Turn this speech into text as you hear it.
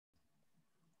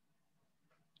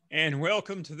and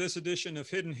welcome to this edition of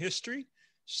Hidden History,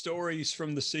 Stories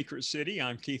from the Secret City.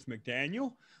 I'm Keith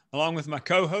McDaniel, along with my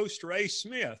co-host, Ray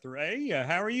Smith. Ray,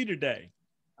 how are you today?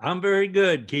 I'm very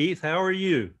good, Keith. How are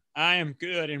you? I am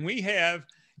good, and we have,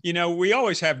 we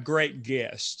always have great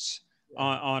guests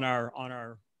on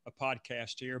our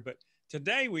podcast here, but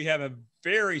today we have a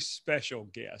very special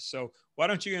guest. So why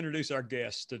don't you introduce our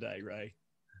guest today, Ray?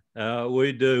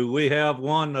 We do. We have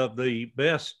one of the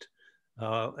best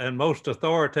and most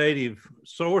authoritative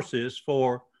sources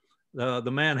for the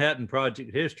Manhattan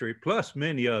Project history, plus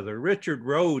many other. Richard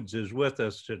Rhodes is with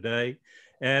us today.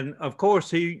 And of course,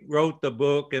 he wrote the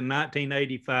book in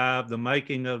 1985, The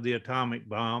Making of the Atomic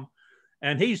Bomb.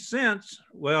 And he's since,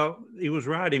 well, he was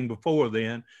writing before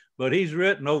then, but he's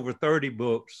written over 30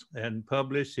 books and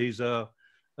published. He's a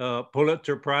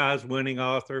Pulitzer Prize winning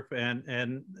author.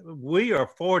 And we are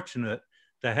fortunate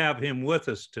to have him with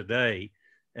us today.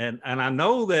 And I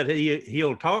know that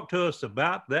he'll talk to us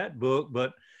about that book,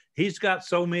 but he's got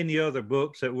so many other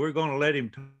books that we're going to let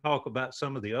him talk about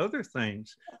some of the other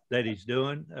things that he's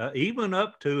doing, even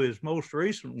up to his most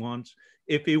recent ones,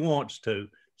 if he wants to.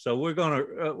 So we're going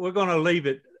to leave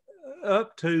it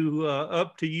up to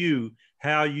you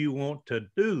how you want to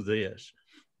do this.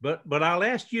 But I'll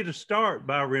ask you to start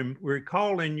by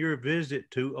recalling your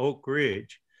visit to Oak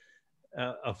Ridge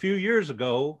a few years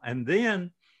ago, and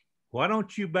then why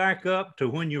don't you back up to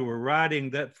when you were writing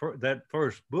that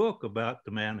first book about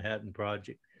the Manhattan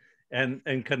Project and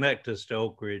connect us to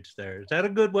Oak Ridge there. Is that a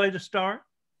good way to start?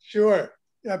 Sure,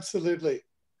 absolutely.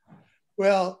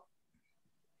 Well,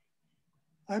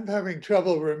 I'm having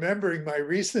trouble remembering my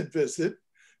recent visit.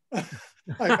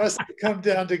 I must have come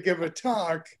down to give a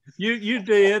talk. You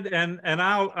did, and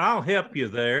I'll help you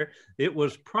there. It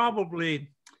was probably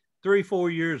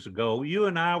 3-4 years ago. You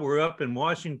and I were up in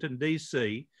Washington,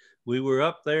 D.C., we were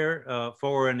up there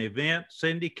for an event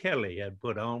Cindy Kelly had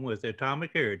put on with the Atomic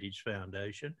Heritage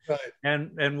Foundation. Right.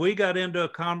 And we got into a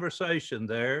conversation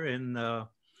there, and I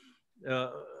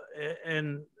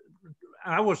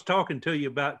was talking to you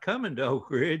about coming to Oak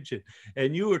Ridge,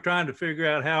 and you were trying to figure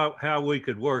out how we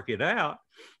could work it out.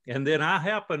 And then I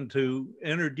happened to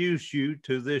introduce you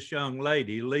to this young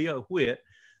lady, Leah Witt,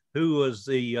 who was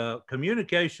the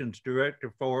communications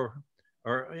director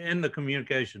in the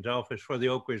communications office for the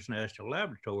Oak Ridge National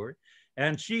Laboratory.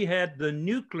 And she had the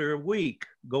nuclear week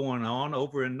going on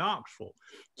over in Knoxville.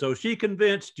 So she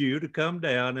convinced you to come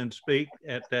down and speak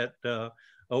at that,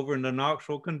 over in the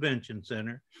Knoxville Convention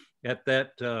Center at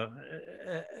that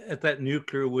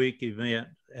nuclear week event.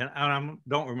 And I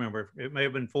don't remember, it may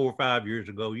have been 4 or 5 years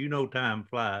ago. You know, time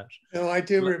flies. No, I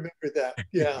do remember that,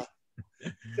 yeah.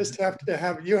 Just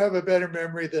you have a better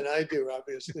memory than I do,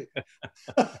 obviously.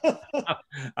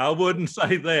 I wouldn't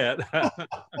say that.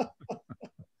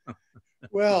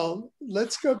 Well,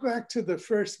 let's go back to the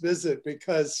first visit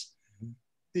because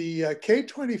the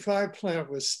K-25 plant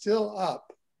was still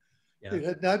up. Yeah. It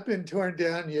had not been torn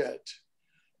down yet.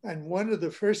 And one of the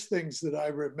first things that I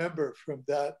remember from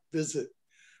that visit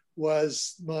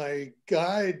was my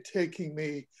guide taking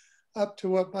me up to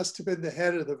what must have been the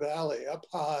head of the valley, up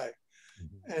high,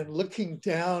 and looking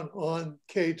down on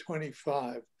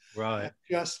K-25, right?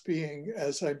 Just being,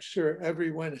 as I'm sure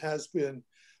everyone has been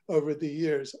over the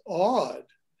years, awed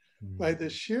by the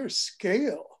sheer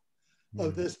scale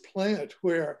of this plant,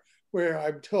 where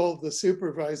I'm told the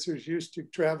supervisors used to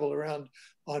travel around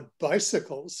on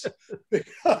bicycles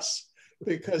because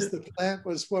the plant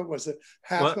was, what was it,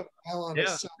 half a mile on a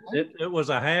side? It was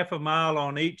a half a mile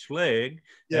on each leg,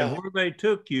 and where they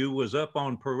took you was up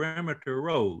on Perimeter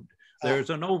Road.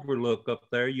 There's an overlook up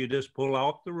there. You just pull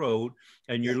off the road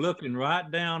and you're looking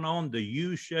right down on the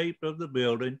U shape of the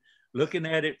building, looking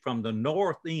at it from the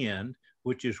north end,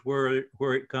 which is where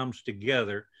it comes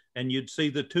together. And you'd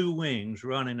see the two wings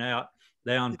running out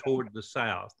down toward the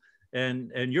south.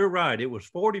 And you're right, it was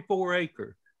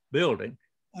 44-acre building.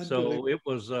 So it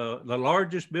was the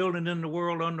largest building in the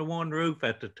world under one roof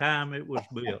at the time it was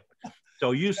built.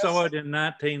 So you saw it in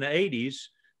 1980s.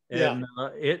 And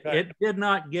it did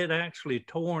not get actually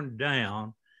torn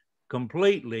down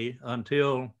completely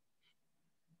until,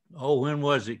 when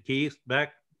was it, Keith?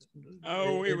 Back?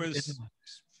 It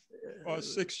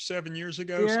was 6 or 7 years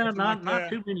ago. Yeah, not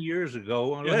too many years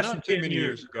ago. Less than 10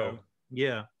 years ago.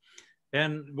 Yeah.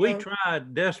 And we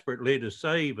tried desperately to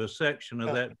save a section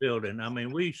of that building. I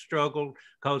mean, we struggled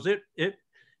because it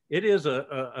is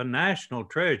a national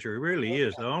treasure. It really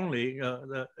is. The only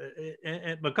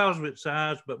because of its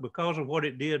size, but because of what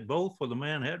it did both for the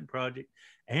Manhattan Project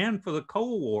and for the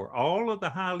Cold War. All of the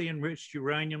highly enriched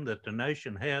uranium that the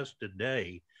nation has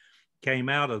today came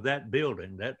out of that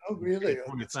building, that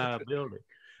 25 building.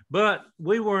 But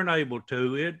we weren't able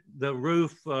to. The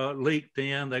roof leaked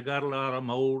in. They got a lot of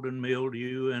mold and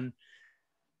mildew,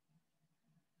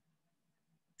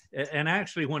 and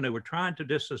actually, when they were trying to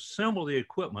disassemble the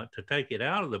equipment to take it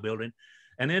out of the building,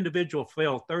 an individual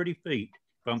fell 30 feet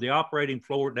from the operating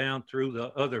floor down through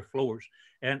the other floors.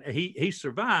 And he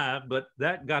survived, but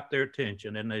that got their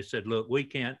attention. And they said, look, we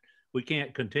can't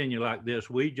continue like this.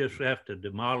 We just have to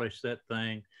demolish that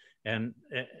thing, and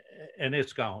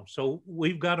it's gone. So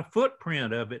we've got a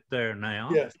footprint of it there now.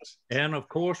 Yes. And of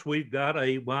course, we've got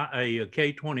a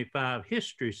K-25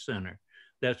 History Center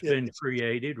that's been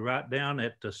created right down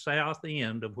at the south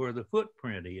end of where the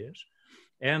footprint is.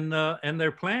 And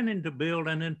they're planning to build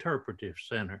an interpretive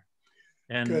center.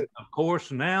 And Good. of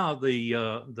course, now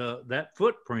that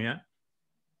footprint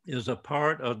is a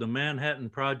part of the Manhattan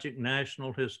Project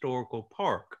National Historical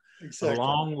Park, Exactly.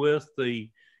 along with the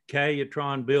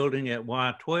Calytron building at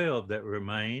Y12 that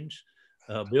remains,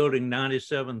 building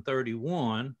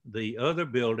 9731, the other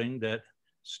building that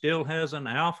still has an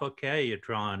alpha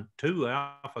Calytron, 2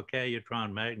 alpha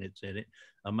Calytron magnets in it.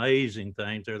 Amazing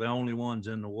things. They're the only ones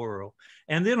in the world.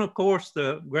 And then, of course,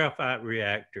 the graphite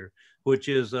reactor, which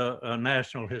is a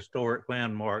National Historic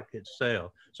Landmark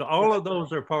itself. So all of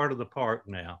those are part of the park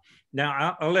now.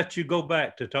 Now, I'll let you go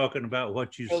back to talking about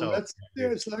what you saw. As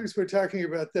long as we're talking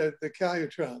about the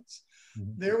Calytrons.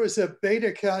 Mm-hmm. There was a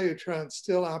beta Calytron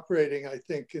still operating, I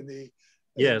think, in the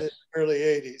early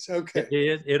 80s. Okay.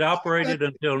 It operated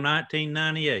until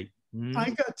 1998. Mm-hmm. I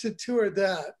got to tour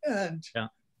that,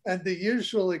 and the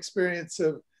usual experience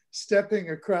of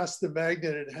stepping across the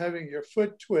magnet and having your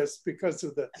foot twist because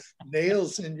of the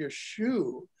nails in your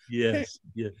shoe. Yes,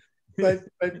 yes.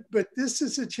 but this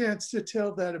is a chance to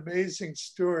tell that amazing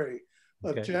story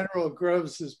of General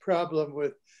Groves's problem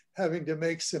with having to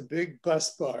make some big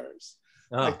bus bars.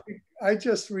 I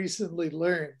just recently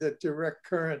learned that direct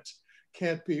current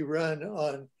can't be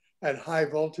run at high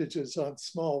voltages on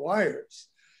small wires.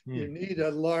 You need a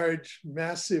large,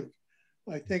 massive.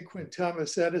 I think when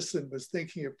Thomas Edison was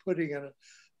thinking of putting an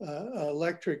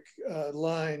electric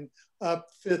line up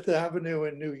Fifth Avenue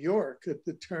in New York at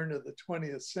the turn of the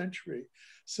 20th century,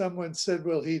 someone said,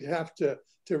 well, he'd have to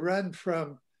run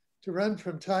from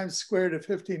Times Square to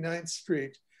 59th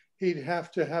Street, he'd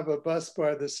have to have a bus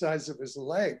bar the size of his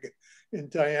leg in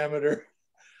diameter.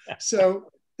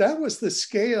 So that was the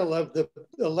scale of the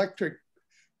electric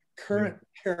current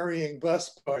carrying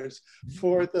bus bars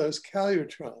for those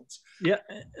Calytrons. Yeah,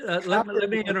 let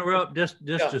me interrupt just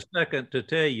a second to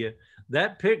tell you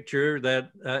that picture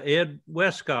that Ed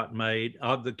Westcott made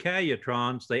of the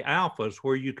Calytrons, the alphas,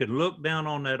 where you could look down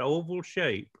on that oval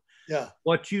shape. Yeah.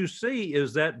 What you see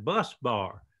is that bus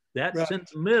bar that's in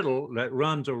the middle that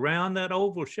runs around that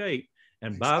oval shape.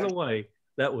 And by the way,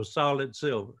 that was solid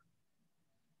silver.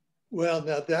 Well,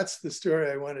 now that's the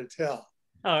story I want to tell.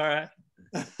 All right.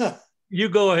 You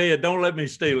go ahead. Don't let me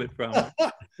steal it from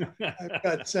you. I've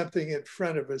got something in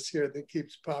front of us here that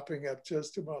keeps popping up.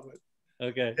 Just a moment.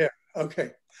 Okay. There.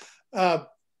 Okay.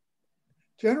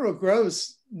 General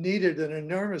Groves needed an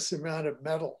enormous amount of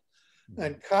metal,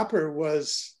 and copper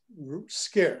was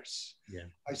scarce. Yeah.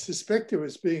 I suspect it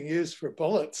was being used for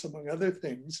bullets, among other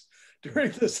things,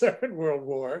 during the Second World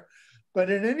War. But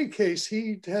in any case,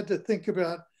 he had to think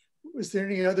about, was there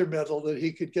any other metal that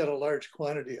he could get a large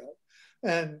quantity of?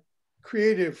 And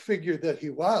creative figure that he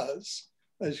was,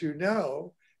 as you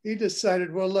know, he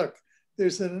decided, well, look,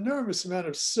 there's an enormous amount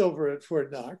of silver at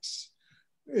Fort Knox.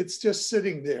 It's just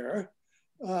sitting there.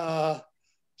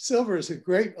 Silver is a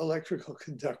great electrical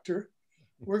conductor.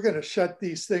 We're going to shut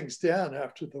these things down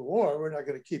after the war. We're not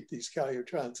going to keep these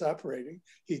Calytrons operating,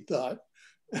 he thought.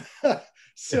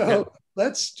 So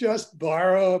let's just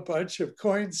borrow a bunch of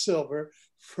coin silver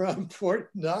from Fort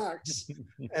Knox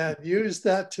and use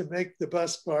that to make the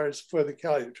bus bars for the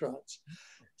Calytrons.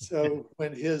 So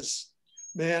when his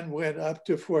man went up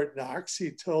to Fort Knox,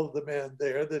 he told the man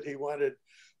there that he wanted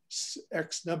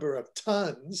X number of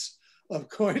tons of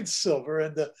coin silver.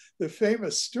 And the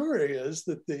famous story is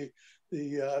that the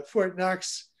Fort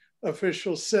Knox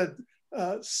official said,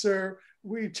 sir,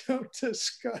 we don't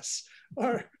discuss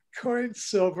our coin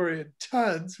silver in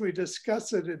tons, we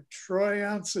discuss it in troy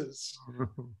ounces.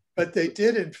 But they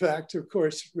did, in fact, of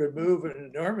course, remove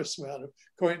an enormous amount of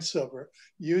coin silver,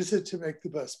 use it to make the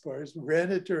bus bars,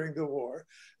 ran it during the war,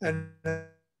 and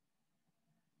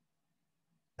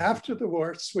after the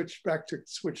war, switched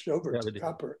over to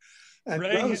copper. And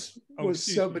Rhodes was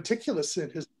so meticulous in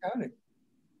his accounting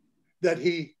that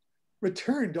he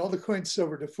returned all the coin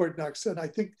silver to Fort Knox, and I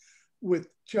think with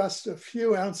just a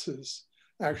few ounces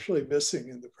actually missing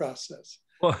in the process.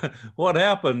 what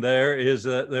happened there is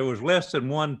that there was less than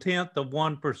 1/10 of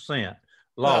 1%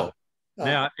 lost.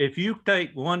 Now, if you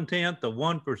take 1/10 of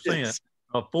 1%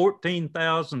 of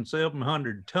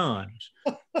 14,700 tons,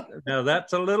 now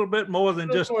that's a little bit more than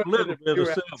just a little bit of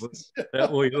silver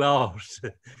that we lost.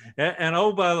 And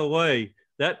oh, by the way,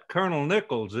 that Colonel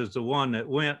Nichols is the one that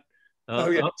went up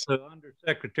to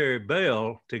Undersecretary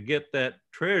Bell to get that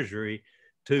treasury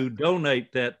to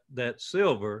donate that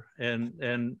silver,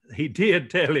 and he did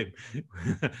tell him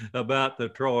about the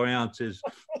troy ounces.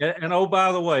 And oh,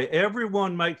 by the way,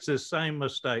 everyone makes the same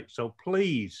mistake, so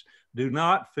please do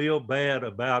not feel bad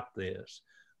about this.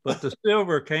 But the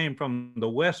silver came from the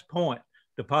West Point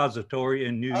Depository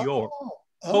in New York.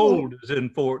 Gold is in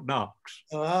Fort Knox.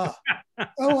 Oh,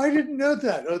 I didn't know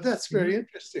that. Oh, that's very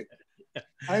interesting.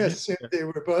 I assumed they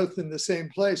were both in the same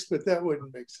place, but that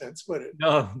wouldn't make sense, would it?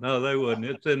 No, they wouldn't.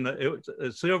 It's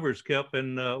in silver's kept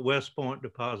in West Point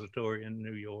Depository in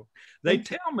New York. They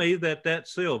tell me that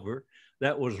silver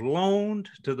that was loaned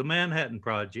to the Manhattan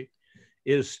Project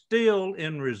is still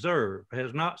in reserve.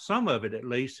 Has not, some of it at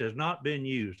least, has not been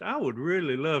used. I would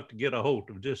really love to get a hold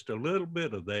of just a little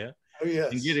bit of that. Oh,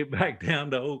 yes. And get it back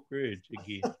down to Oak Ridge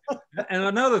again. And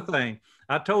another thing,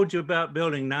 I told you about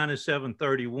building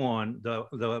 9731.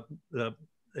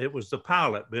 It was the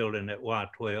pilot building at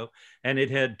Y12, and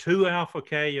it had 2 alpha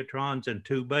calutrons and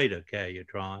 2 beta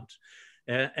calutrons.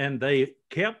 And they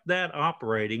kept that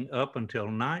operating up until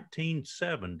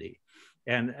 1970,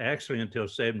 and actually until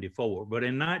 74. But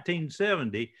in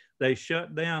 1970, they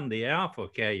shut down the alpha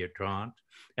calutrons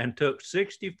and took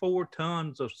 64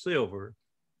 tons of silver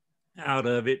out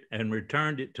of it and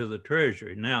returned it to the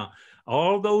Treasury. Now,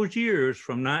 all those years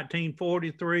from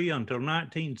 1943 until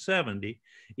 1970,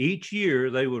 each year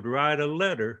they would write a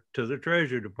letter to the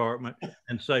Treasury Department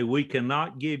and say, we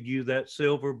cannot give you that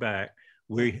silver back.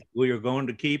 We are going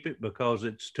to keep it because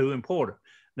it's too important.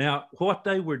 Now, what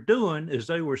they were doing is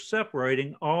they were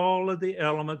separating all of the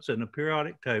elements in the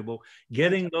periodic table,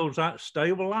 getting those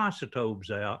stable isotopes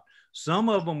out. Some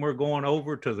of them were going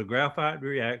over to the graphite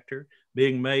reactor,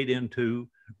 being made into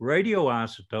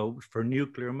radioisotopes for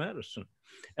nuclear medicine.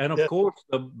 And of course,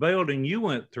 the building you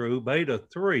went through, Beta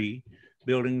 3,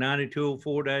 building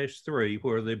 9204-3,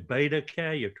 where the beta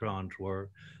calutrons were,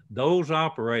 those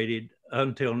operated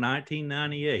until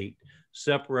 1998,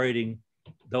 separating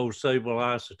those stable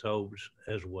isotopes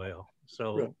as well.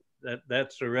 So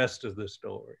that's the rest of the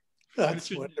story.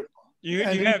 That's wonderful.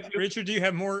 Richard, do you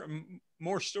have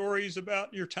more stories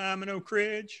about your time in Oak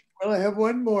Ridge? Well, I have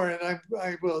one more, and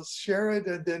I will share it,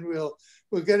 and then we'll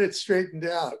get it straightened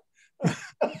out.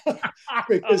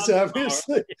 Because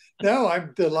obviously, no,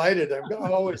 I'm delighted.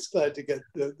 I'm always glad to get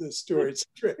the story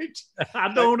straight.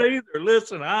 I don't either.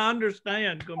 Listen, I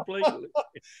understand completely.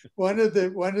 One of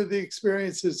the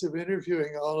experiences of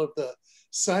interviewing all of the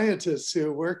scientists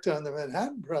who worked on the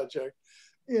Manhattan Project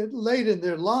late in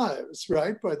their lives,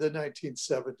 right, by the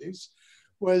 1970s,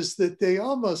 was that they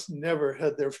almost never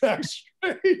had their facts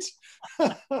straight.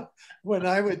 When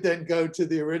I would then go to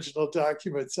the original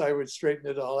documents, I would straighten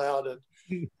it all out. And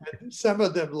some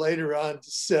of them later on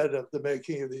said of the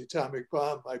making of the atomic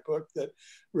bomb, my book, that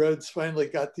Rhodes finally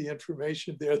got the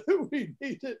information there that we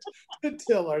needed to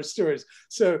tell our stories.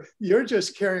 So you're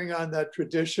just carrying on that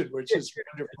tradition, which is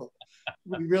wonderful.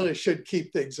 We really should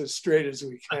keep things as straight as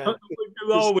we can. We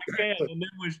do all we can, and then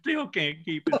we still can't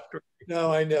keep it straight.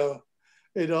 No, I know.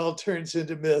 It all turns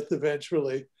into myth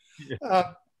eventually.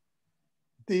 Yeah.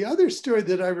 The other story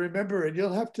that I remember, and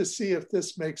you'll have to see if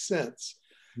this makes sense.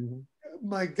 Mm-hmm.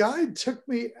 My guide took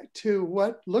me to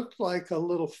what looked like a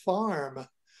little farm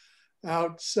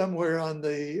out somewhere on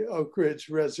the Oak Ridge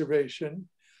Reservation.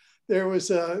 There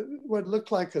was what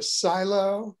looked like a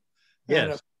silo,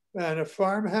 yes, and a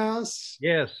farmhouse.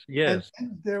 Yes, yes.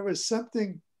 And there was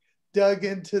something dug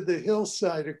into the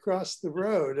hillside across the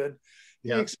road. And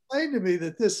he explained to me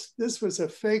that this was a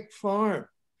fake farm.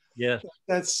 Yes.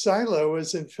 That silo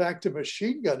was in fact a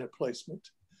machine gun emplacement.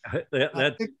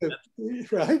 I think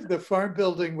the farm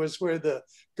building was where the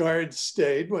guards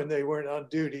stayed when they weren't on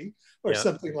duty or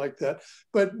something like that.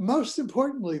 But most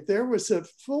importantly, there was a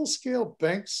full-scale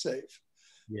bank safe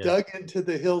dug into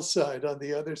the hillside on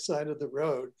the other side of the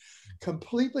road,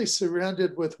 completely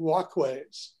surrounded with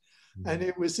walkways. And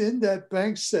it was in that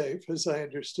bank safe, as I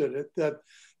understood it, that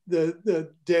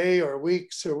the day or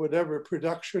weeks or whatever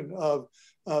production of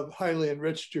highly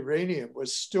enriched uranium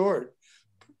was stored,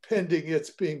 pending its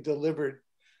being delivered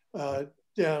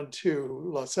down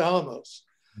to Los Alamos,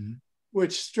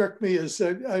 which struck me as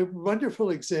a wonderful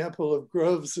example of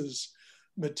Groves's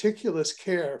meticulous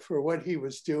care for what he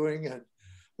was doing. And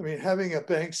I mean, having a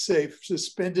bank safe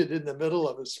suspended in the middle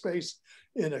of a space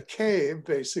in a cave,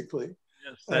 basically,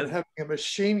 Yes, and having a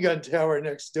machine gun tower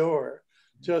next door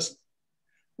just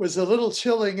was a little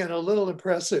chilling and a little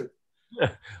impressive.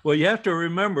 Well, you have to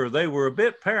remember they were a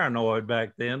bit paranoid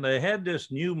back then. They had this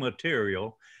new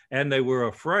material, and they were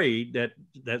afraid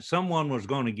that someone was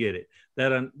going to get it,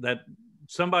 that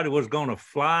somebody was going to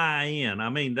fly in. I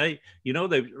mean,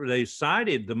 they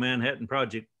cited the Manhattan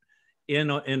Project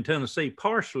in Tennessee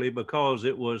partially because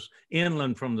it was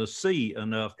inland from the sea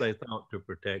enough, they thought, to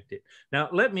protect it. Now,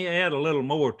 let me add a little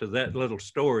more to that little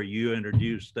story you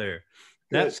introduced there.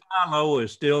 Good. That silo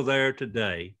is still there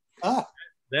today.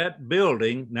 That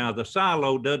building, now the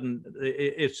silo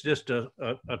it's just a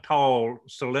tall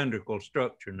cylindrical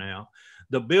structure now.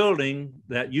 The building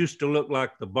that used to look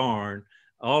like the barn,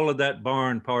 all of that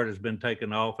barn part has been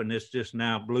taken off, and it's just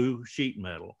now blue sheet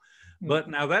metal. But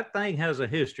now that thing has a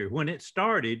history. When it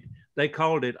started, they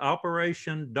called it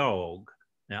Operation Dog.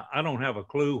 Now, I don't have a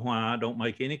clue why, I don't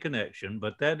make any connection,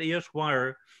 but that is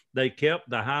where they kept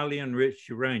the highly enriched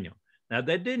uranium. Now,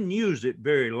 they didn't use it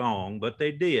very long, but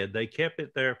they did. They kept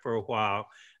it there for a while.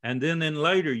 And then in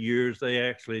later years, they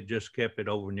actually just kept it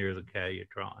over near the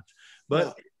Calutrons.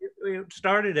 But it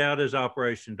started out as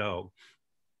Operation Dog.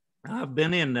 I've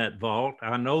been in that vault.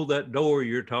 I know that door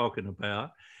you're talking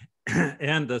about.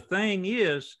 And the thing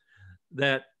is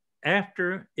that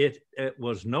after it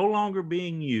was no longer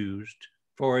being used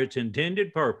for its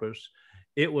intended purpose,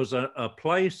 it was a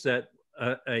place that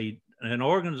an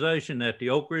organization at the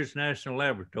Oak Ridge National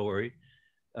Laboratory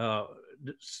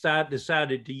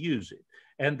decided to use it.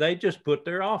 And they just put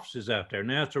their offices out there.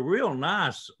 Now, it's a real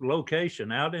nice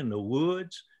location out in the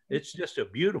woods. It's just a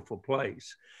beautiful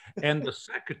place. And the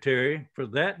secretary for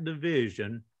that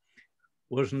division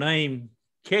was named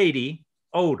Katie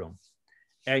Odom.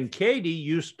 And Katie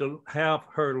used to have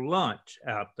her lunch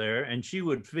out there, and she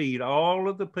would feed all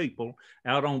of the people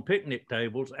out on picnic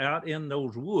tables out in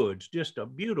those woods, just a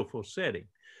beautiful setting.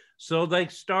 So they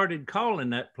started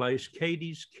calling that place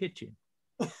Katie's Kitchen.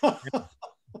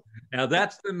 Now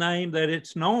that's the name that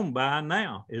it's known by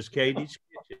now, is Katie's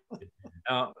Kitchen.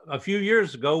 A few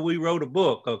years ago, we wrote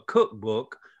a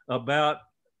cookbook about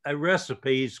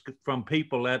recipes from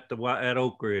people at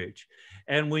Oak Ridge.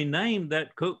 And we named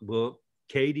that cookbook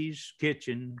Katie's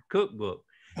Kitchen Cookbook.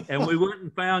 And we went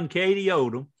and found Katie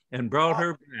Odom and brought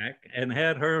her back and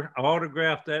had her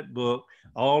autograph that book.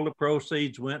 All the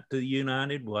proceeds went to the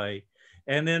United Way.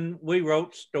 And then we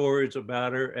wrote stories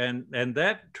about her. And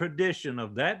that tradition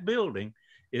of that building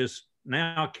is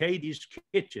now Katie's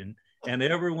Kitchen. And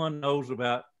everyone knows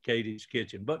about Katie's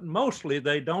Kitchen. But mostly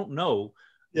they don't know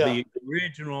the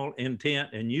original intent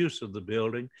and use of the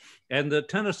building. And the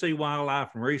Tennessee Wildlife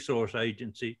and Resource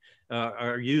Agency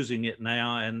are using it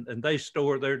now, and they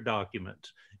store their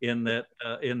documents in that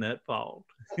vault.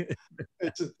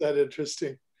 Isn't that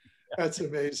interesting? That's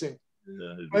amazing.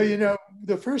 Well, you know,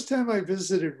 the first time I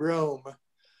visited Rome,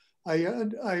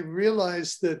 I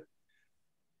realized that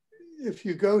if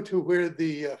you go to where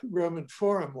the Roman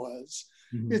Forum was,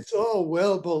 it's all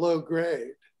well below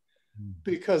grade.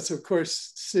 Because of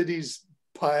course cities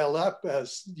pile up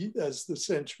as the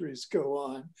centuries go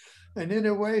on, and in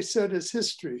a way so does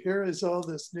history. Here is all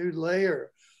this new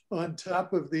layer on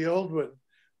top of the old one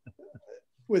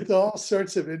with all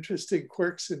sorts of interesting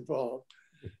quirks involved.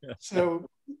 So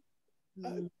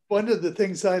one of the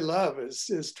things I love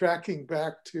is tracking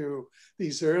back to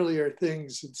these earlier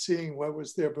things and seeing what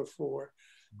was there before.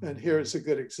 And here's a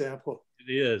good example.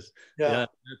 It is. Yeah,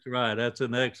 that's right. That's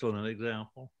an excellent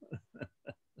example.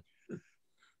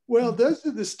 Well, those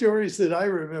are the stories that I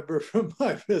remember from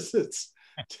my visits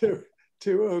to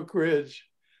Oak Ridge.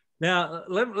 Now,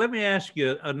 let me ask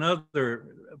you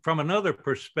from another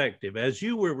perspective. As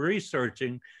you were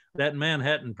researching that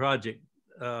Manhattan Project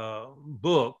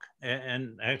book,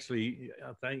 and actually,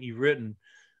 I think you've written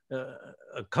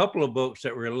a couple of books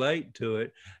that relate to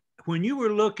it. When you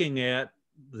were looking at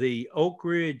the Oak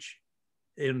Ridge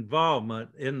involvement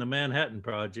in the Manhattan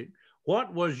Project,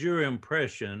 what was your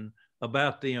impression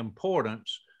about the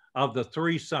importance of the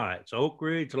three sites, Oak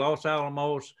Ridge, Los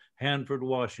Alamos, Hanford,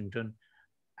 Washington?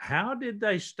 How did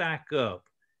they stack up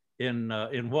in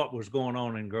what was going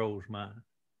on in Grove's mind?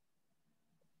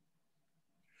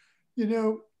 You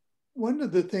know, one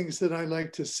of the things that I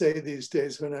like to say these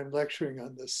days when I'm lecturing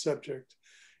on this subject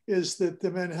is that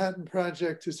the Manhattan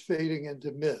Project is fading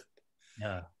into myth.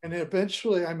 Yeah. And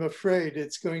eventually, I'm afraid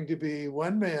it's going to be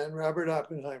one man, Robert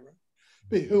Oppenheimer,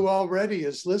 who already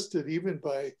is listed even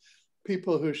by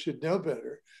people who should know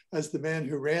better as the man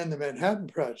who ran the Manhattan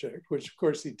Project, which of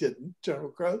course he didn't,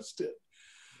 General Rhodes did.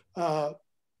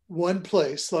 One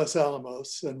place, Los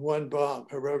Alamos, and one bomb,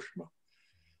 Hiroshima.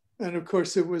 And of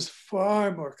course, it was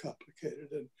far more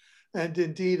complicated. And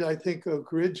indeed, I think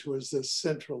Oak Ridge was the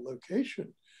central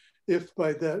location. If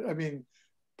by that, I mean,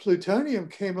 plutonium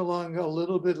came along a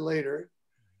little bit later.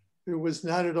 It was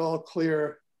not at all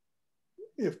clear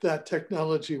if that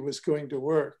technology was going to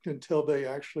work until they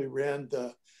actually ran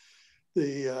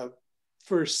the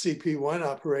first CP1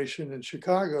 operation in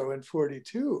Chicago in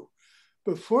 42.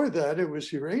 Before that, it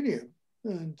was uranium.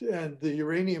 And the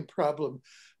uranium problem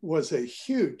was a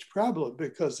huge problem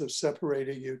because of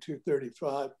separating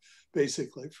U-235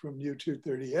 basically from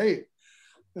U-238.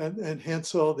 And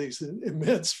hence all these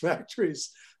immense factories.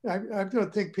 I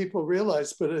don't think people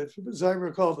realize, but as I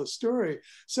recall the story,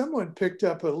 someone picked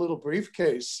up a little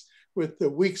briefcase with the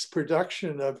week's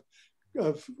production of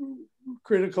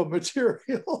critical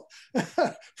material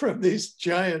from these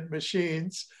giant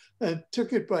machines and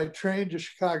took it by train to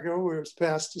Chicago, where it was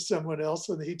passed to someone else,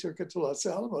 and he took it to Los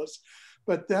Alamos.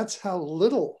 But that's how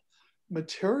little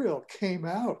material came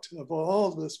out of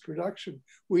all this production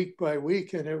week by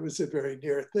week. And it was a very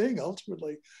near thing,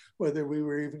 ultimately, whether we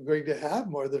were even going to have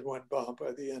more than one bomb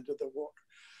by the end of the war.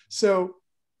 So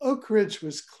Oak Ridge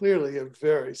was clearly a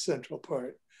very central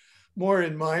part, more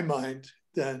in my mind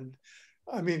than,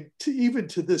 I mean, even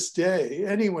to this day,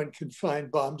 anyone can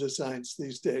find bomb designs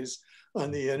these days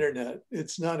on the internet.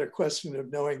 It's not a question of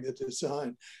knowing the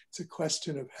design. It's a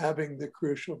question of having the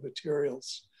crucial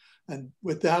materials. And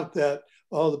without that,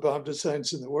 all the bomb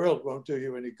designs in the world won't do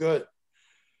you any good.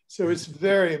 So it's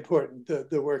very important,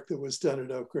 the work that was done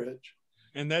at Oak Ridge.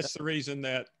 And that's the reason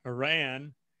that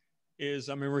Iran is,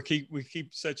 I mean, we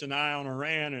keep such an eye on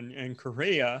Iran and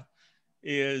Korea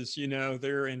is, you know,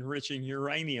 they're enriching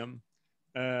uranium,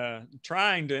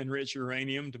 trying to enrich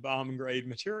uranium to bomb grade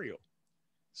material.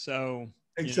 So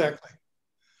exactly. You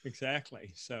know,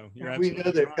 exactly. So we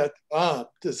know they've got the bomb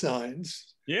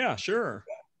designs. Yeah, sure.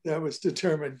 That was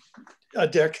determined a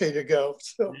decade ago.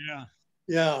 So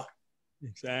yeah,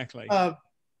 exactly.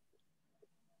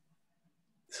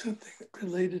 Something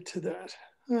related to that.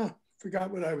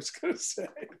 Forgot what I was going to say.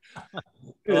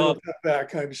 It'll come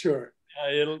back, I'm sure.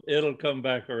 It'll come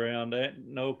back around.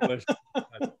 No question.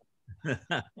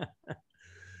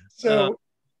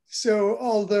 So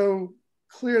although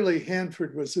clearly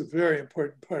Hanford was a very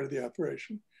important part of the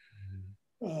operation,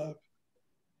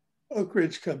 Oak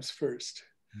Ridge comes first.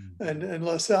 And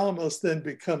Los Alamos then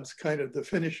becomes kind of the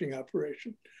finishing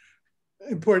operation.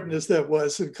 Important as that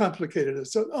was and complicated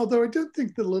as, although I don't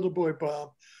think the little boy bomb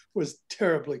was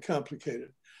terribly complicated.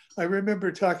 I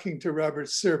remember talking to Bob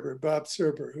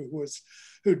Serber,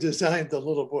 who designed the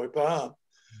little boy bomb.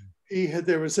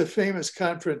 There was a famous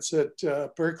conference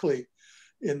at Berkeley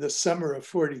in the summer of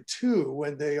 42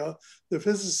 when the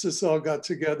physicists all got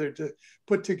together to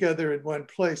put together in one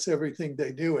place everything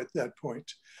they knew at that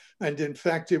point. And in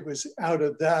fact, it was out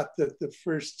of that the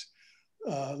first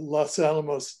Los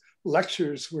Alamos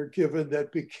lectures were given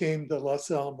that became the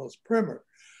Los Alamos Primer.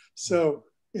 So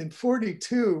in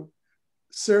 42,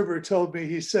 Server told me,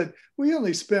 he said, we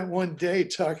only spent one day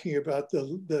talking about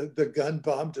the gun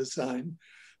bomb design.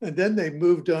 And then they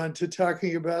moved on to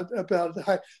talking about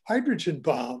hydrogen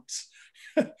bombs.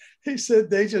 He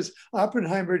said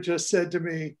Oppenheimer just said to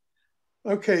me,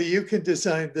 okay, you can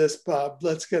design this, Bob.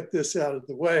 Let's get this out of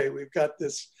the way. We've got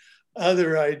this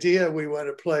other idea we want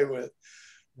to play with.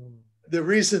 The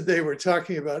reason they were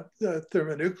talking about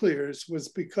thermonuclears was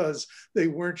because they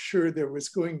weren't sure there was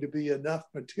going to be enough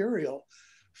material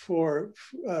for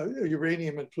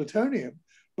uranium and plutonium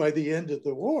by the end of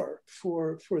the war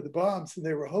for the bombs. And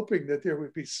they were hoping that there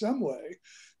would be some way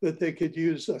that they could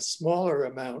use a smaller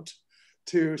amount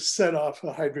to set off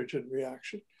a hydrogen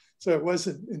reaction. So it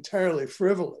wasn't entirely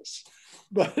frivolous,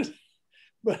 but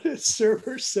as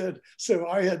Server said, so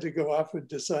I had to go off and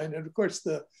design. And of course,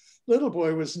 the little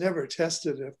boy was never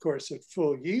tested, of course, at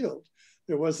full yield.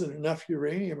 There wasn't enough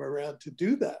uranium around to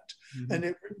do that. And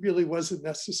it really wasn't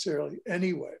necessarily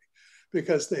anyway,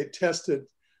 because they tested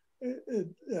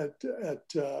at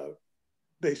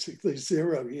basically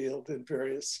zero yield in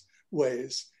various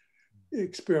ways,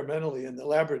 experimentally in the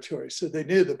laboratory. So they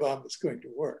knew the bomb was going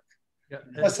to work. Yeah.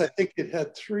 Plus, I think it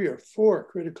had 3 or 4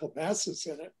 critical masses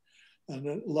in it, and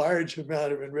a large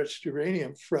amount of enriched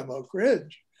uranium from Oak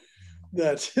Ridge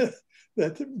that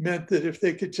meant that if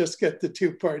they could just get the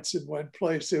 2 parts in one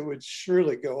place, it would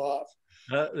surely go off.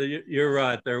 You're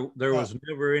right. There was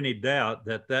never any doubt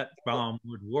that bomb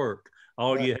would work.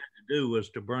 All you had to do was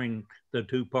to bring the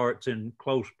 2 parts in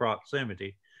close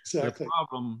proximity. Exactly.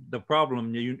 The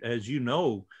problem, as you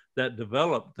know, that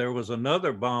developed, there was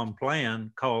another bomb plan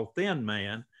called Thin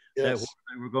Man, that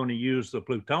they were going to use the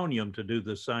plutonium to do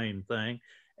the same thing.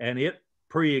 And it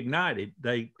pre-ignited.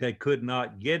 They could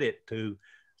not get it to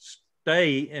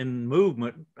stay in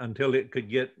movement until it could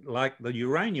get, like the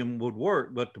uranium would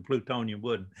work, but the plutonium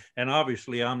wouldn't. And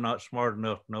obviously I'm not smart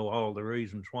enough to know all the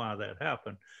reasons why that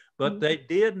happened, but they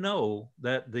did know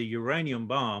that the uranium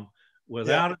bomb,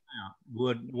 without a doubt,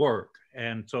 would work.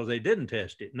 And so they didn't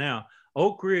test it. Now,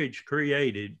 Oak Ridge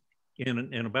created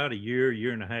in about a year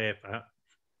and a half. I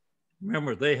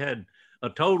remember they had a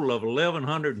total of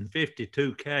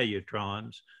 1,152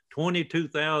 calutrons,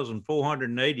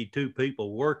 22,482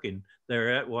 people working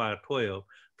there at Y-12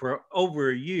 for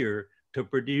over a year to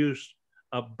produce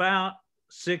about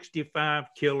 65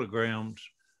 kilograms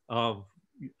of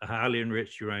highly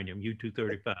enriched uranium,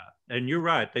 U-235. And you're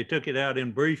right, they took it out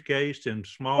in briefcase in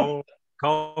small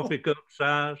coffee cup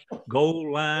size,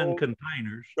 gold lined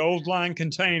containers. Gold lined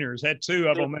containers, had two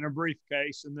of them in a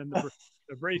briefcase, and then the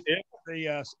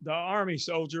Army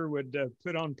soldier would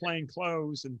put on plain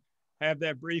clothes and have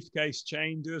that briefcase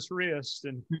chained to his wrist,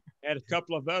 and had a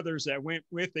couple of others that went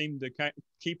with him to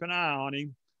keep an eye on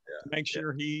him, to make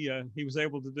sure he was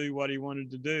able to do what he wanted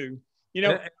to do. You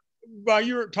know, while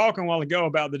you were talking a while ago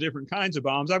about the different kinds of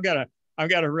bombs, I've got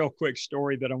a real quick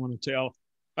story that I want to tell.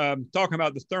 Talking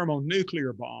about the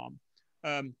thermonuclear bomb.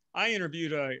 I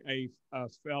interviewed a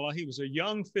fella. He was a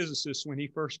young physicist when he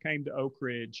first came to Oak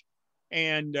Ridge,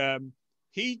 and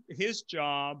his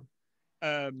job.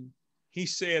 He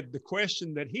said the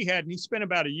question that he had, and he spent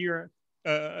about a year.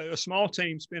 A small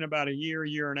team spent about a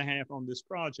year and a half on this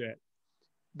project.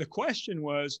 The question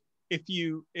was, if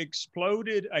you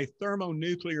exploded a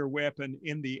thermonuclear weapon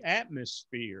in the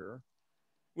atmosphere,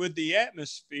 would the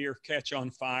atmosphere catch on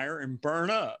fire and burn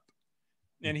up?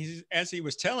 And as he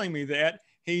was telling me that,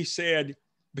 he said,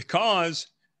 because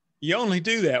you only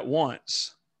do that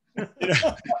once.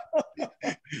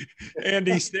 And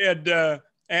he said,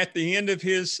 at the end of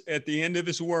his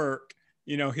work,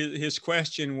 you know, his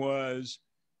question was,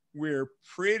 we're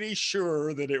pretty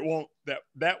sure that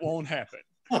that won't happen.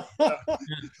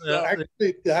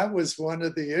 Actually, that was one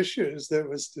of the issues that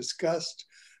was discussed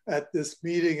at this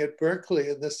meeting at Berkeley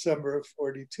in the summer of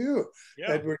 '42.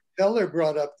 Yeah. Edward Teller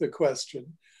brought up the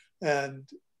question, and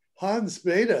Hans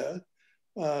Bethe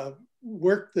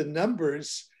worked the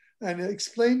numbers and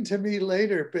explained to me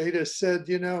later. Bethe said,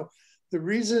 you know, the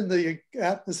reason the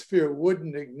atmosphere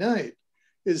wouldn't ignite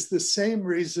is the same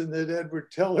reason that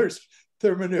Edward Teller's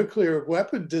thermonuclear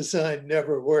weapon design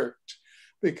never worked,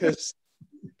 because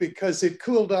it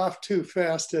cooled off too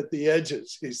fast at the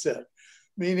edges, he said.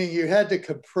 Meaning you had to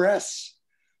compress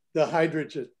the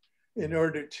hydrogen in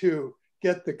order to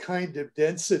get the kind of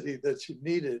density that you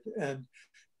needed. And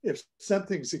if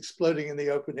something's exploding in the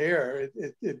open air,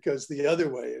 it goes the other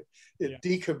way. It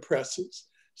decompresses.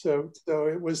 So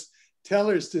it was,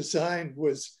 Teller's design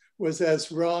was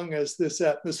as wrong as this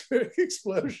atmospheric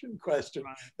explosion question,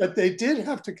 but they did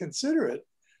have to consider it.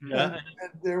 Yeah. And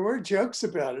there were jokes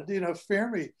about it. You know,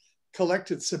 Fermi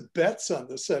collected some bets on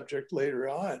the subject later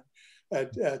on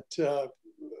at the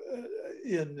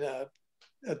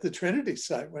Trinity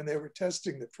site when they were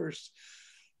testing the first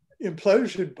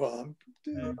implosion bomb.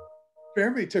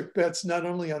 Fermi took bets not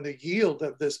only on the yield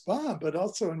of this bomb, but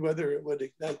also on whether it would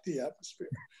ignite the atmosphere,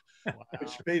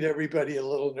 which made everybody a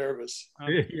little nervous.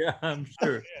 Yeah, I'm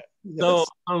sure. Yes. So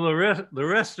the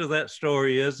rest of that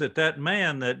story is that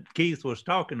man that Keith was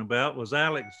talking about was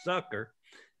Alex Zucker.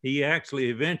 He actually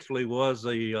eventually was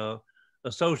the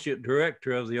associate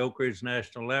director of the Oak Ridge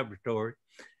National Laboratory.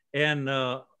 And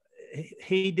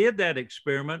he did that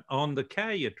experiment on the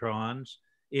calutrons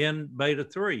in Beta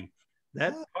 3.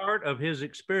 That part of his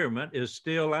experiment is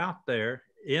still out there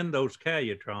in those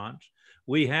calutrons.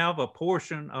 We have a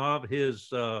portion of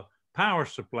his power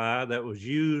supply that was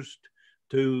used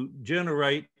to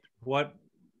generate what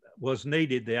was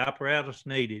needed, the apparatus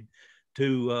needed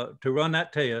to run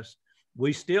that test.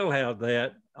 We still have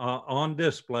that on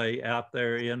display out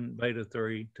there in Beta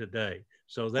 3 today.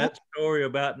 So that story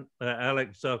about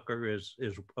Alex Zucker is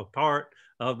a part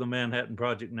of the Manhattan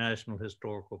Project National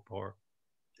Historical Park.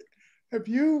 Have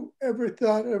you ever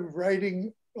thought of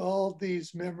writing all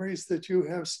these memories that you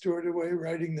have stored away,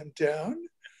 writing them down?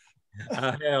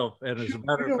 I have, and as a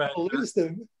matter of fact,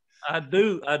 I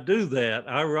do that.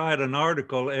 I write an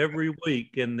article every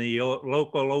week in the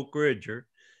local Oak Ridger,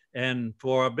 and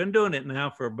I've been doing it now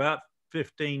for about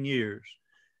 15 years.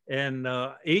 And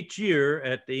each year,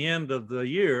 at the end of the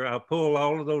year, I pull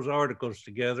all of those articles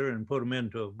together and put them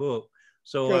into a book.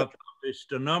 So I've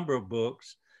published a number of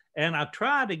books, and I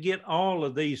try to get all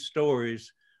of these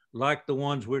stories, like the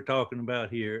ones we're talking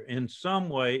about here, in some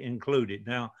way included.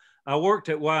 Now, I worked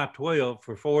at Y-12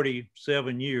 for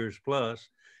 47 years plus,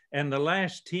 And the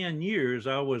last 10 years,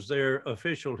 I was their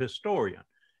official historian.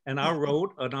 And I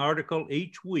wrote an article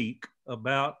each week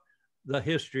about the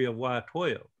history of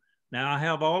Y-12. Now I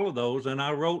have all of those, and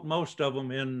I wrote most of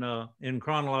them in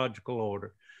chronological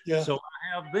order. Yeah. So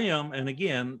I have them, and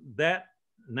again, that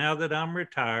now that I'm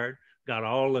retired, got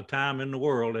all the time in the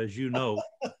world, as you know.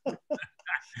 I'm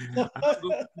going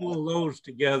to pull those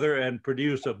together and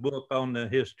produce a book on the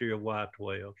history of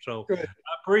Y-12. So Good.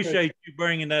 I appreciate you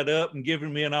bringing that up and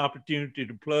giving me an opportunity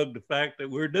to plug the fact that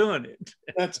we're doing it.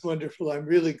 That's wonderful. I'm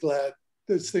really glad.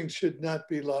 Those things should not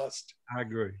be lost. I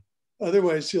agree.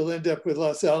 Otherwise, you'll end up with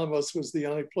Los Alamos was the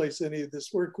only place any of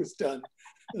this work was done.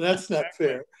 And that's not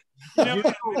fair. You know,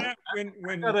 when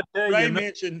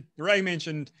Ray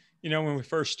mentioned, you know, when we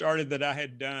first started that I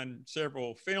had done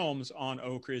several films on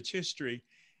Oak Ridge history.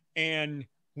 And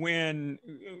when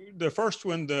the first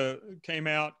one came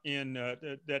out in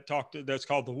that's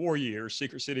called The War Years,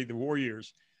 Secret City, The War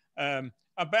Years,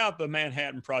 about the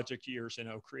Manhattan Project years in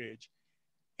Oak Ridge.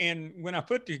 And when I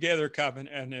put together kind of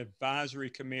an advisory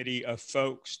committee of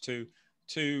folks to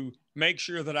make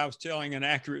sure that I was telling an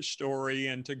accurate story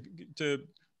and to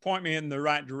point me in the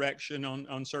right direction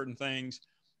on certain things,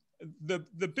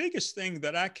 the biggest thing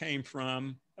that I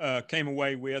came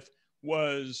away with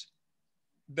was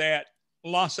that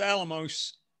Los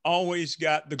Alamos always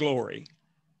got the glory.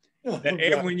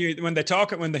 That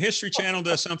when the History Channel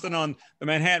does something on the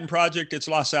Manhattan Project, it's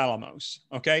Los Alamos,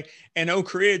 okay? And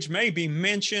Oak Ridge may be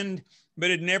mentioned, but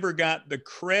it never got the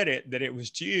credit that it was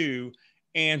due.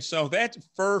 And so that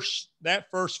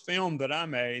first film that I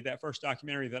made, that first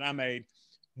documentary that I made,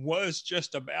 was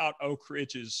just about Oak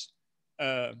Ridge's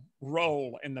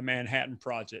role in the Manhattan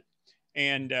Project.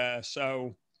 And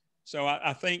so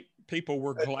I think people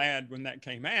were glad when that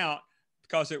came out,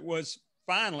 because it was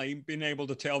finally being able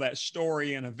to tell that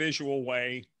story in a visual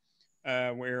way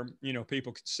where, you know,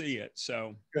 people could see it.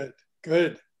 So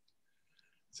good.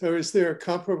 So is there a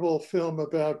comparable film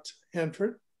about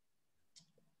Hanford?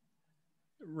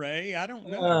 Ray, I don't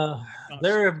know.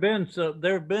 There have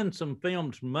been some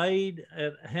films made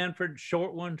at Hanford,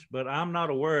 short ones, but I'm not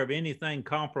aware of anything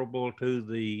comparable to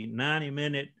the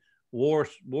 90-minute war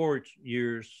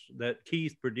years that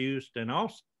Keith produced. And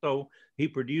also he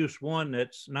produced one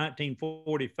that's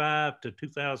 1945 to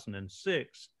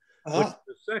 2006, which is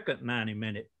the second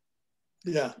 90-minute.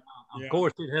 Yeah. Of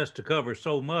course, it has to cover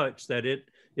so much that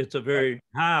it's a very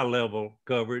high level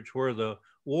coverage, where the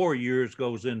war years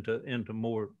goes into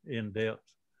more in depth.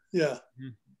 Yeah.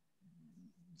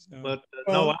 So, but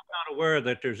no, I'm not aware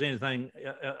that there's anything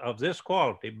of this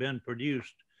quality been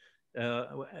produced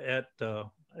at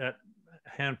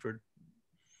Hanford.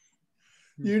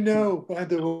 You know, by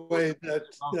the way,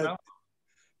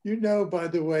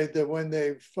 that when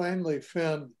they finally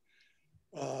found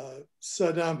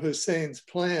Saddam Hussein's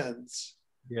plans,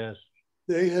 yes,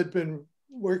 they had been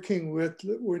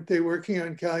weren't they working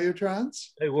on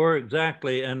Calutrons? They were,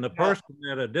 exactly. And the person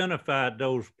that identified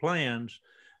those plans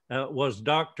was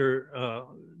Dr.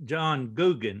 John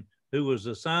Guggen, who was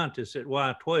a scientist at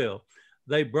Y-12.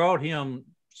 They brought him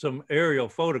some aerial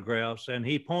photographs, and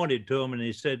he pointed to them and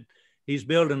he said, he's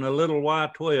building a little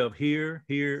Y-12 here,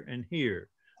 here, and here.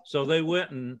 So they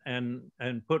went and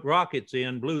put rockets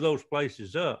in, blew those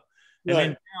places up. And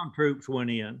then ground troops went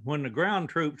in. When the ground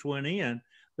troops went in,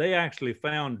 they actually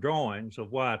found drawings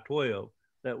of Y-12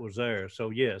 that was there. So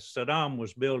yes, Saddam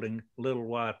was building little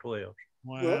Y-12s.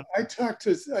 Wow. Well, I talked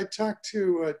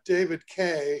to David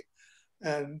Kay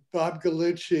and Bob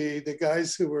Gallucci, the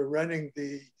guys who were running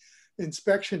the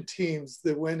inspection teams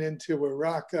that went into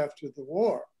Iraq after the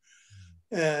war.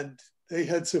 And they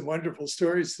had some wonderful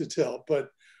stories to tell. But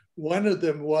one of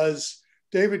them was,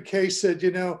 David Kay said,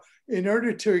 you know, in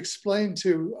order to explain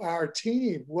to our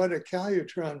team what a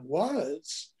Calutron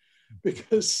was,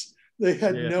 because they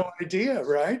had no idea,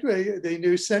 right? They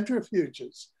knew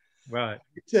centrifuges. Right.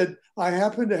 He said, I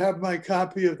happen to have my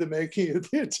copy of The Making of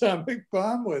the Atomic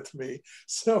Bomb with me.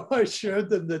 So I showed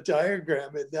them the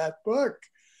diagram in that book.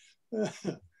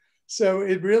 So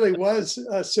it really was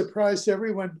a surprise to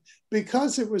everyone,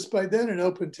 because it was by then an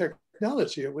open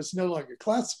technology. It was no longer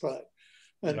classified.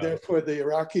 And therefore the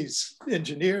Iraqis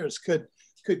engineers could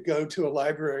go to a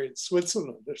library in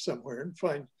Switzerland or somewhere and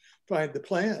find the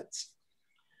plans,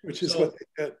 which is what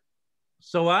they did.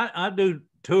 So I do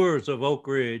tours of Oak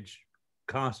Ridge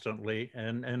constantly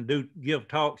and do give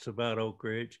talks about Oak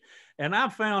Ridge. And I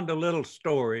found a little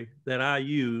story that I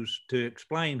use to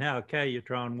explain how a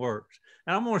Calutron works.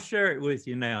 And I'm going to share it with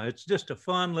you now. It's just a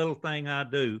fun little thing I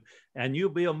do. And you'll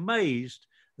be amazed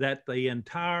that the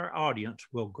entire audience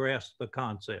will grasp the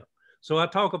concept. So I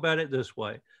talk about it this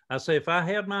way. I say, if I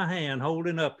had my hand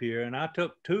holding up here and I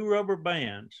took 2 rubber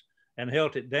bands and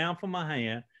held it down from my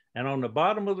hand, and on the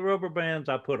bottom of the rubber bands,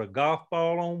 I put a golf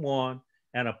ball on one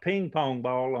and a ping pong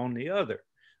ball on the other.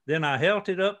 Then I held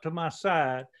it up to my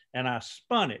side and I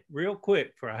spun it real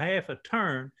quick for a half a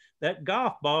turn. That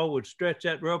golf ball would stretch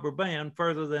that rubber band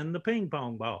further than the ping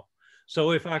pong ball.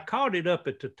 So if I caught it up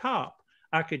at the top,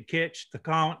 I could catch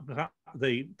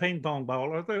the ping pong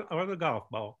ball or the golf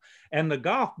ball. And the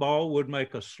golf ball would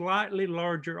make a slightly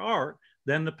larger arc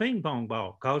than the ping pong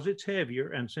ball because it's heavier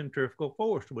and centrifugal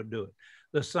force would do it.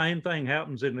 The same thing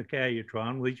happens in the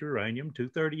caluitron with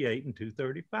uranium-238 and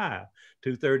 235.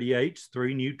 238's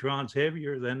 3 neutrons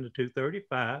heavier than the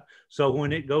 235. So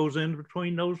when it goes in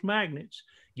between those magnets,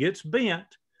 gets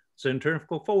bent,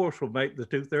 centrifugal force will make the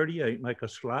 238 make a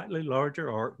slightly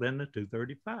larger arc than the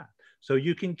 235. So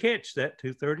you can catch that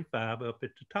 235 up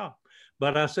at the top.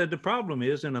 But I said the problem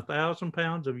is in 1,000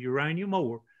 pounds of uranium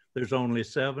ore, there's only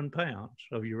 7 pounds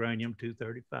of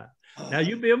uranium-235. Now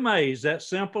you'd be amazed, that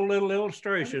simple little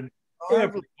illustration,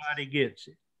 everybody gets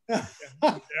it.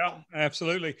 Yeah,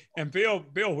 absolutely. And Bill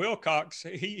Wilcox,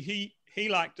 he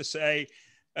liked to say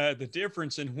the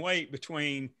difference in weight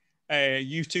between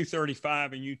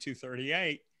U-235 and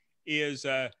U-238 is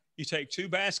you take 2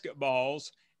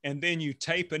 basketballs and then you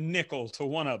tape a nickel to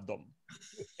one of them.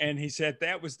 And he said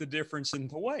that was the difference in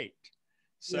the weight.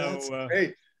 So that's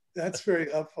great. That's very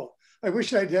helpful. I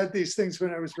wish I'd had these things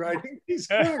when I was writing these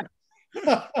books.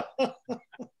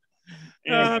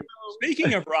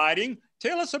 Speaking of writing,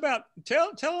 tell us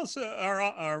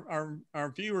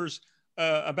our viewers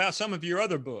about some of your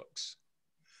other books.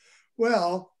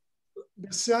 Well,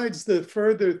 besides the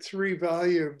further 3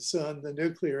 volumes on the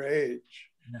nuclear age,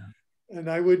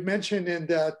 and I would mention in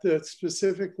that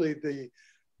specifically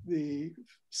the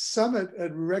summit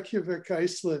at Reykjavik,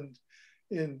 Iceland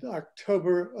in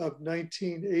October of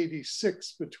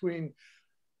 1986 between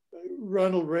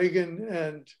Ronald Reagan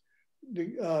and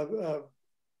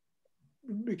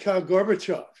Mikhail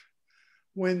Gorbachev,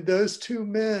 when those 2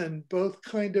 men, both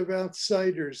kind of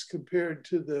outsiders compared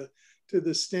to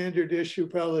the standard issue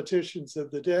politicians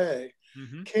of the day,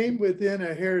 came within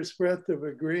a hair's breadth of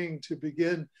agreeing to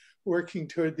begin working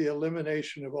toward the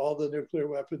elimination of all the nuclear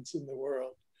weapons in the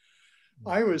world.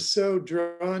 I was so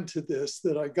drawn to this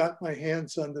that I got my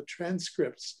hands on the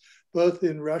transcripts, both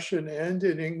in Russian and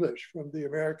in English from the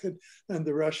American and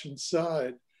the Russian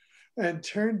side, and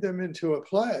turned them into a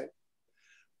play.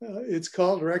 It's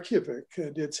called Reykjavik,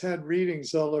 and it's had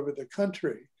readings all over the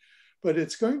country, but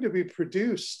it's going to be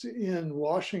produced in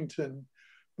Washington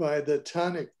by the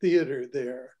Tonic Theater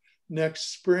there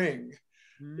next spring.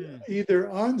 Either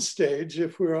on stage,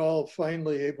 if we're all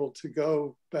finally able to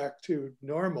go back to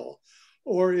normal,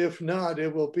 or if not,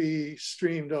 it will be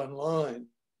streamed online.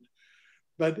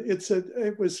 But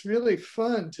it was really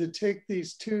fun to take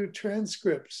these 2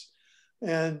 transcripts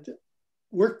and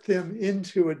work them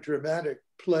into a dramatic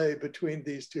play between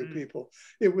these 2 people.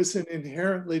 It was an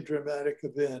inherently dramatic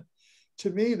event. To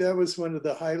me, that was one of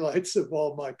the highlights of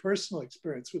all my personal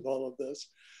experience with all of this.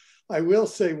 I will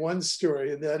say one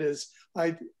story, and that is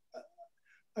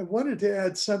I wanted to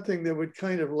add something that would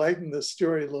kind of lighten the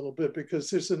story a little bit, because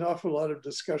there's an awful lot of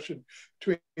discussion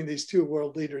between these 2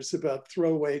 world leaders about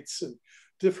throw weights and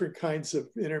different kinds of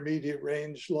intermediate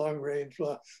range, long range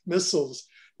missiles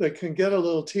that can get a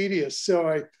little tedious.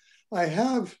 So I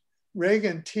have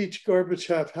Reagan teach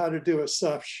Gorbachev how to do a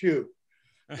soft shoe.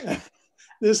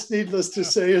 This, needless to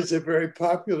say, is a very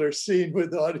popular scene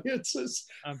with audiences.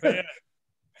 I bet.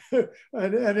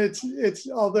 and it's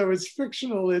although it's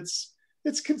fictional, it's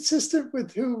consistent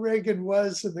with who Reagan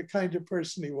was and the kind of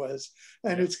person he was,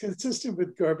 and it's consistent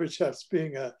with Gorbachev's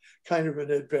being a kind of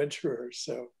an adventurer.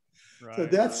 So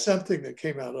that's something that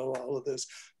came out of all of this.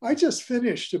 I just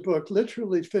finished a book,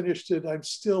 literally finished it. I'm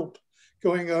still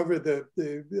going over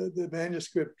the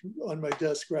manuscript on my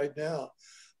desk right now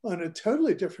on a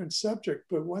totally different subject,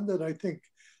 but one that I think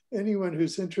anyone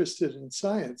who's interested in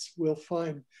science will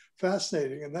find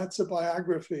fascinating. And that's a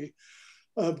biography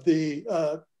of the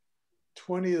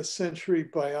 20th century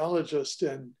biologist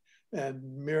and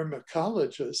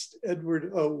myrmecologist,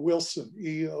 Edward O. Wilson,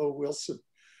 E.O. Wilson,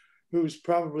 who's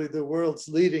probably the world's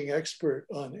leading expert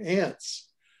on ants,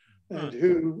 and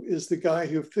who is the guy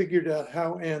who figured out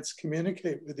how ants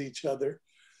communicate with each other,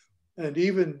 and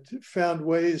even found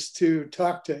ways to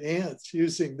talk to ants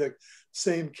using the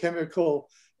same chemical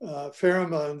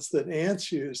pheromones that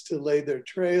ants use to lay their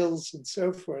trails and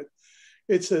so forth.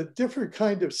 It's a different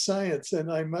kind of science,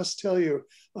 and I must tell you,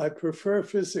 I prefer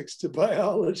physics to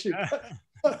biology.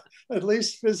 At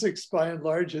least physics, by and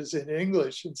large, is in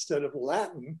English instead of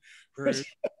Latin,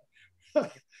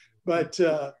 But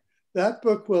that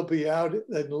book will be out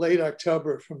in late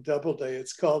October from Doubleday.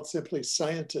 It's called simply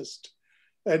Scientist,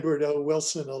 Edward O.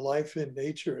 Wilson, A Life in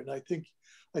Nature. And I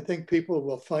think people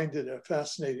will find it a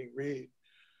fascinating read.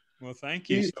 Well, thank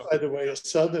you. He's, by the way, a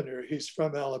Southerner. He's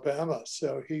from Alabama.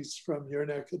 So he's from your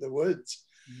neck of the woods,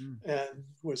 and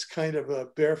was kind of a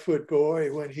barefoot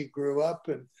boy when he grew up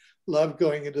and loved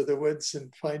going into the woods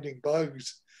and finding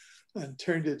bugs, and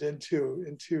turned it into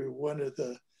one of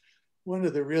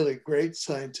the really great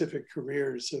scientific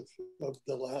careers of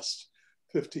the last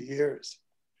 50 years.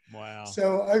 Wow.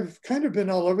 So I've kind of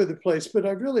been all over the place, but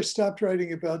I've really stopped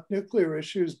writing about nuclear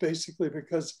issues basically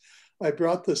because I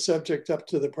brought the subject up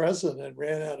to the present and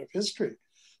ran out of history.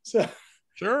 So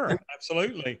sure,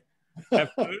 absolutely.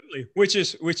 Absolutely. Which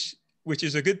is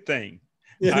a good thing.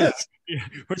 Yes.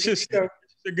 Which is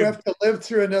we have to live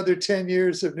through another 10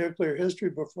 years of nuclear history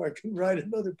before I can write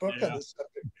another book on the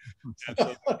subject.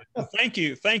 Absolutely. Well,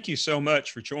 thank you so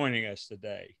much for joining us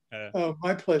today. Oh,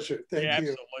 my pleasure. Thank you.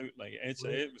 Absolutely.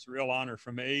 It was a real honor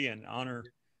for me, and honor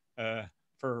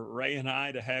for Ray and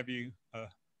I to have you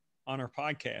on our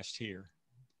podcast here.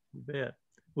 You bet.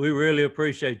 We really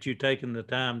appreciate you taking the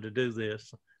time to do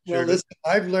this. Well, listen,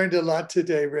 I've learned a lot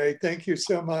today, Ray. Thank you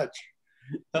so much.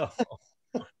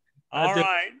 All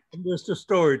right. I'm just a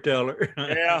storyteller.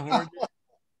 Yeah.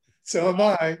 So am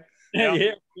I.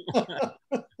 Yeah.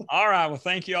 All right. Well,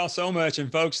 thank you all so much.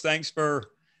 And folks, thanks for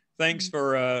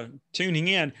tuning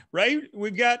in. Ray,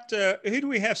 we've got, who do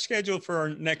we have scheduled for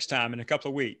next time in a couple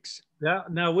of weeks? Yeah.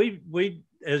 Now we,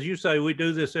 as you say, we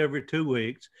do this every 2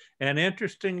 weeks. And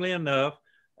interestingly enough,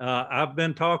 I've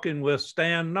been talking with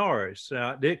Stan Norris.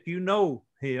 Dick, you know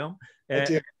him.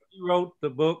 He wrote the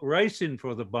book Racing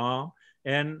for the Bomb.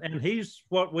 And he's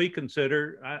what we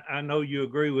consider, I know you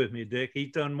agree with me, Dick,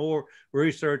 he's done more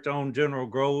research on General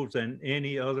Groves than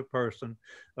any other person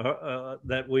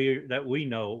that we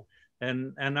know.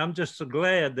 And I'm just so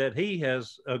glad that he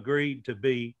has agreed to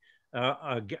be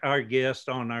our guest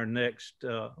on our next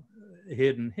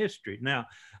Hidden History. Now,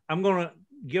 I'm going to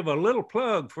give a little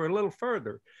plug for a little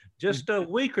further. Just a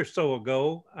week or so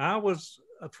ago, I was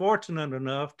fortunate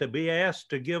enough to be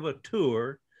asked to give a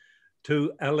tour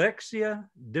to Alexei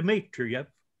Dmitriev.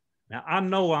 Now, I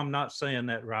know I'm not saying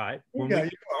that right.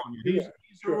 He's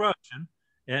a Russian,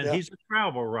 and he's a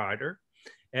travel writer.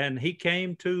 And he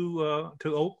came to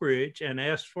Oak Ridge and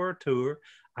asked for a tour.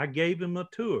 I gave him a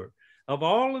tour. Of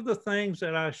all of the things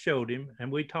that I showed him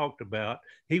and we talked about,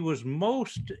 he was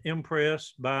most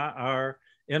impressed by our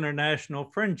International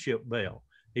Friendship Bell.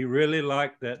 He really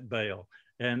liked that bell.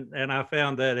 And I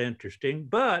found that interesting.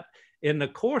 But in the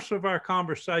course of our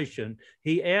conversation,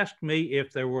 he asked me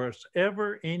if there was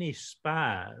ever any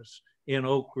spies in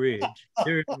Oak Ridge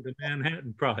during the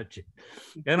Manhattan Project.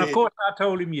 And of course, I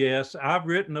told him, yes, I've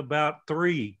written about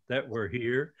 3 that were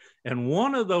here. And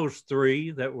one of those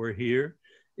 3 that were here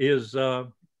is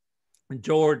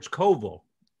George Koval.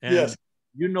 And yes.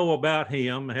 You know about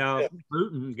him, how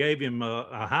Putin gave him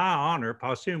a high honor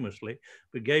posthumously,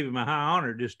 but gave him a high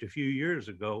honor just a few years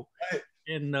ago. Right.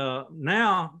 And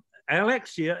now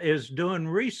Alexia is doing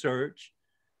research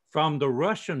from the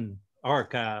Russian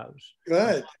archives.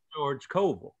 Good. George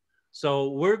Koval.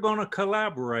 So we're going to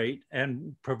collaborate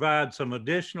and provide some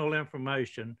additional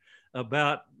information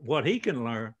about what he can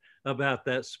learn about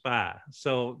that spy.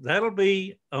 So that'll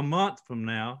be a month from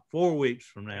now, 4 weeks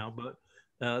from now. But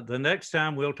the next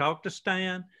time we'll talk to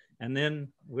Stan, and then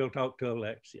we'll talk to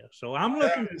Alexia. So I'm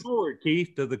looking forward,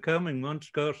 Keith, to the coming months,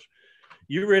 because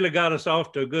you really got us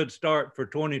off to a good start for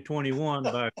 2021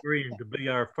 by agreeing to be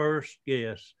our first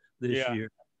guest this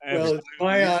year. Well, it's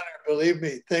my honor, believe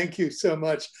me. Thank you so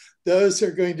much. Those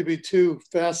are going to be 2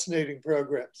 fascinating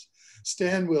programs.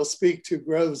 Stan will speak to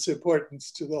Grove's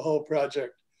importance to the whole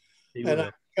project. And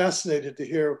I'm fascinated to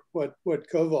hear what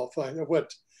Koval finds,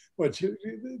 what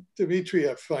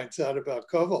Dmitriev finds out about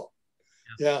Koval.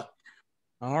 Yeah.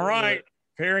 All right.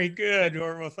 Very good.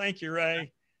 Well, thank you,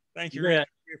 Ray. Thank you, Ray.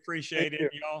 We appreciate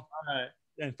it, y'all. All right.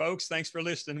 And folks, thanks for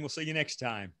listening. We'll see you next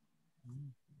time.